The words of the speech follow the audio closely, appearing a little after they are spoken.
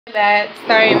That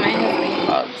sorry, my husband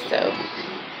called, so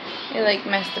it like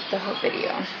messed up the whole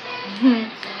video.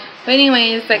 But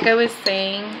anyways, like I was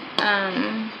saying,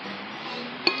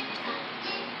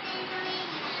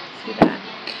 see that?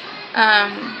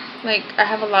 Like I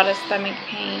have a lot of stomach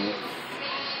pains,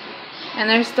 and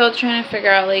they're still trying to figure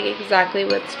out like exactly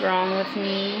what's wrong with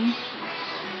me.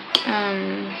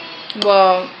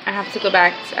 Well, I have to go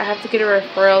back. I have to get a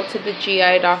referral to the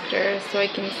GI doctor so I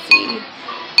can see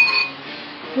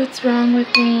what's wrong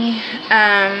with me.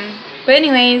 But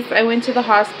anyways, I went to the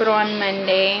hospital on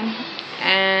Monday,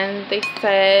 and they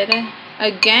said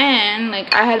again,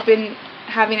 like I had been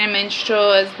having a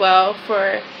menstrual as well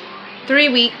for 3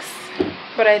 weeks,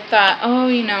 but I thought, oh,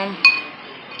 you know,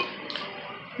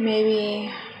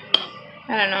 maybe,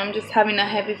 I don't know, I'm just having a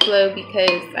heavy flow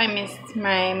because I missed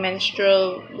my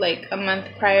menstrual like a month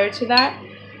prior to that.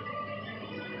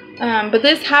 But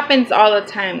this happens all the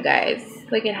time, guys.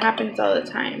 Like, it happens all the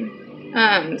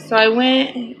time. So I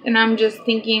went, and I'm just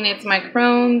thinking it's my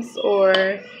Crohn's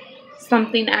or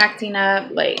something acting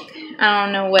up. Like, I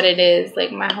don't know what it is.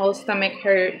 Like, my whole stomach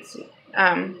hurts.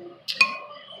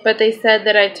 But they said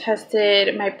that I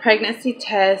tested my pregnancy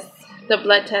test. The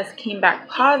blood test came back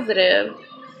positive.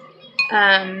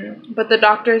 But the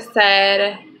doctor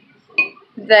said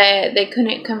that they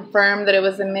couldn't confirm that it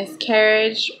was a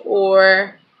miscarriage,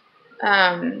 or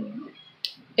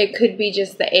it could be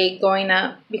just the egg going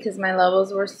up because my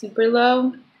levels were super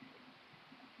low.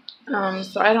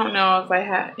 So I don't know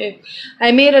if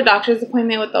I made a doctor's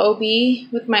appointment with the OB,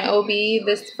 with my OB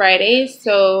this Friday,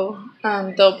 so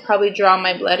they'll probably draw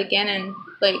my blood again, and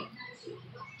like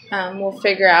we'll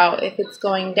figure out if it's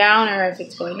going down or if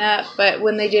it's going up. But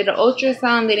when they did an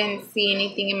ultrasound, they didn't see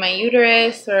anything in my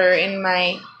uterus or in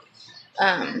my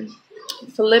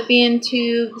fallopian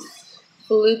tubes.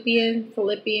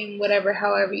 Fallopian, whatever,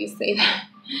 however you say that.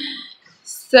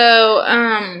 So,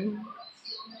 I'm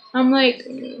like,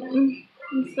 I'm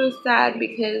so sad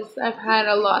because I've had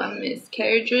a lot of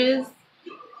miscarriages,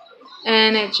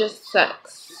 and it just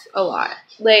sucks a lot.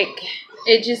 Like,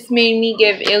 it just made me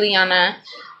give Ileana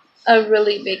a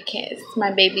really big kiss,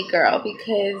 my baby girl,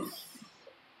 because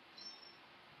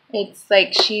it's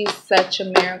like she's such a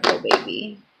miracle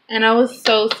baby. And I was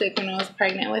so sick when I was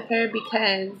pregnant with her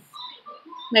because,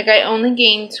 like, I only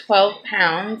gained 12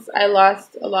 pounds. I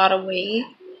lost a lot of weight.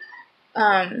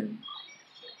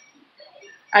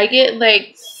 I get,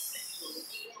 like,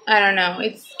 I don't know.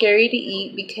 It's scary to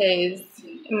eat because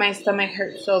my stomach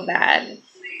hurts so bad.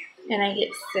 And I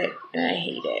get sick, and I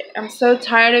hate it. I'm so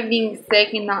tired of being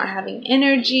sick and not having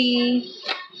energy.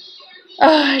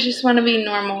 Oh, I just want to be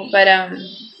normal. But,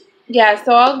 yeah,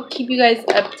 so I'll keep you guys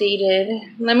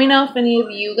updated. Let me know if any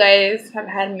of you guys have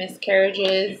had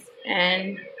miscarriages,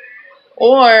 and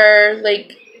or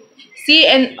like, see,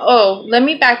 and oh, let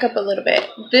me back up a little bit.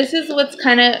 This is what's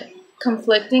kind of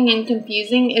conflicting and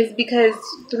confusing, is because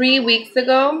 3 weeks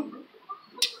ago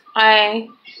I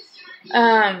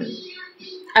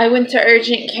went to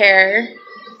urgent care,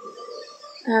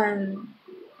 and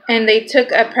they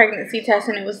took a pregnancy test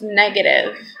and it was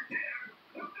negative.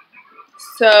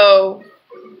 So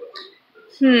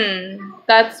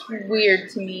that's weird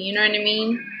to me, you know what I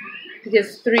mean?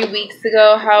 Because 3 weeks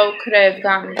ago, how could I have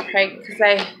gotten pregnant? Because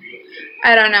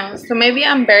I don't know. So maybe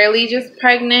I'm barely just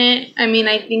pregnant. I mean,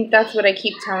 I think that's what I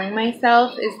keep telling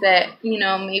myself, is that, you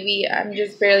know, maybe I'm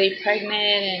just barely pregnant,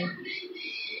 and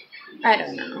I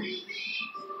don't know.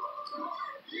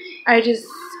 I just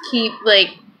keep,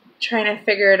 like, trying to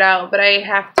figure it out, but I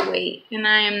have to wait, and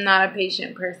I am not a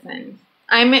patient person.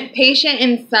 I'm patient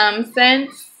in some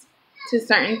sense to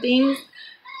certain things,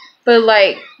 but,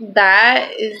 like,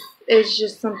 that is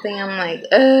just something I'm like,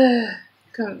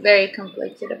 very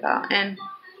conflicted about, and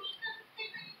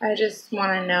I just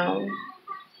want to know.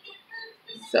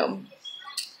 So,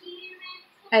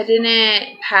 I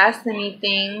didn't pass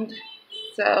anything,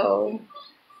 so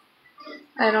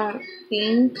I don't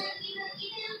think,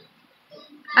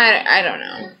 I don't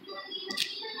know.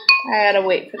 I gotta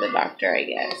wait for the doctor, I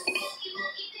guess.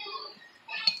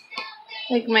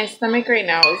 Like, my stomach right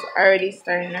now is already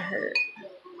starting to hurt.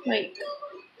 Like,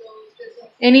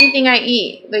 anything I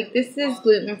eat, like, this is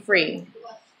gluten-free.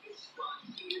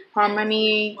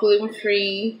 Harmony,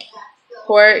 gluten-free.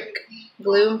 Pork,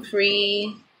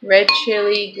 gluten-free. Red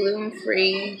chili,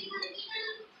 gluten-free.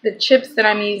 The chips that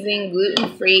I'm using,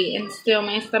 gluten-free. And still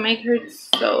my stomach hurts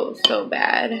so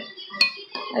bad.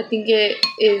 I think it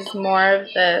is more of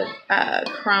the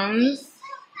Crohn's,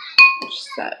 which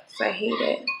sucks. I hate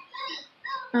it.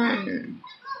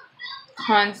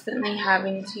 Constantly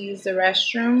having to use the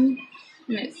restroom,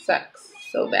 and it sucks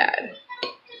so bad.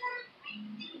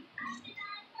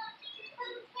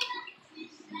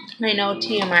 I know,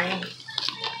 TMI.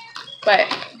 But,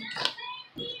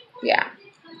 yeah.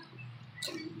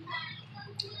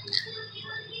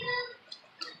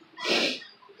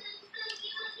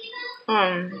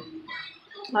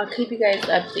 I'll keep you guys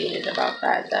updated about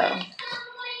that, though.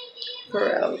 For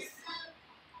reals.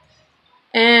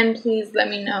 And please let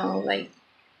me know, like,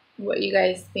 what you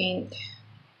guys think.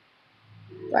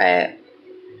 But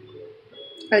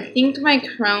I think my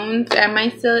Crohn's and my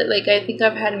like, I think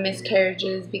I've had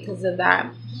miscarriages because of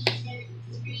that.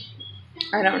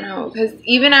 I don't know, because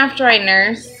even after I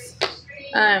nurse,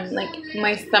 like,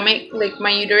 my stomach, like,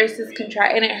 my uterus is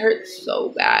contracted and it hurts so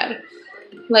bad.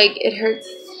 Like, it hurts.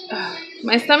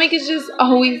 My stomach is just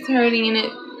always hurting, and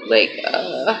it, like,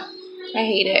 I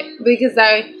hate it because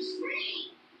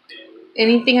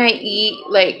anything I eat,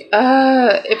 like,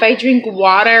 if I drink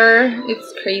water,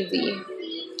 it's crazy.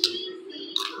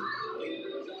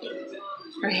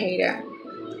 I hate it.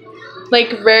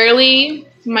 Like, rarely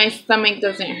my stomach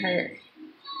doesn't hurt.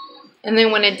 And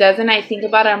then when it doesn't, I think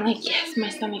about it. I'm like, yes, my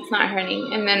stomach's not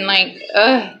hurting. And then, like,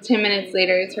 10 minutes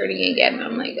later, it's hurting again. And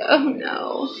I'm like, oh,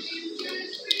 no.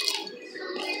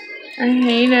 I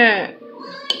hate it.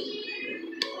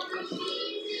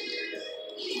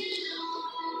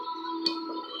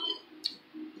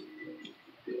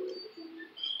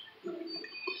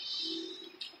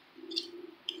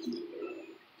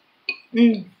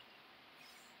 I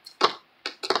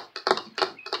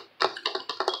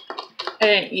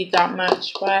didn't eat that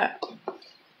much, but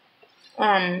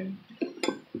I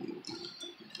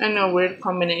know, weird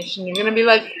combination. You're gonna be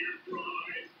like,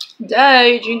 duh,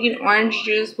 you're drinking orange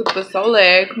juice with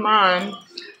Basole. Come on.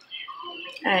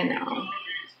 I know.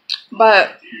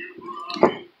 But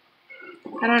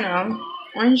I don't know.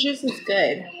 Orange juice is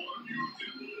good.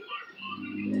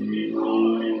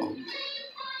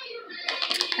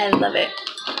 I love it.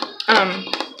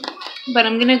 But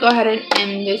I'm gonna go ahead and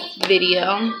end this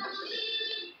video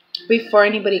before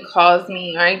anybody calls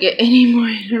me or I get any more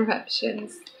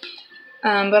interruptions.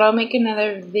 But I'll make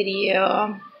another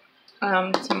video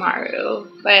tomorrow.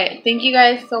 But thank you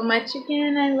guys so much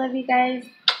again. I love you guys.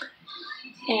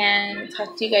 And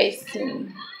talk to you guys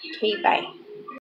soon. Okay, bye.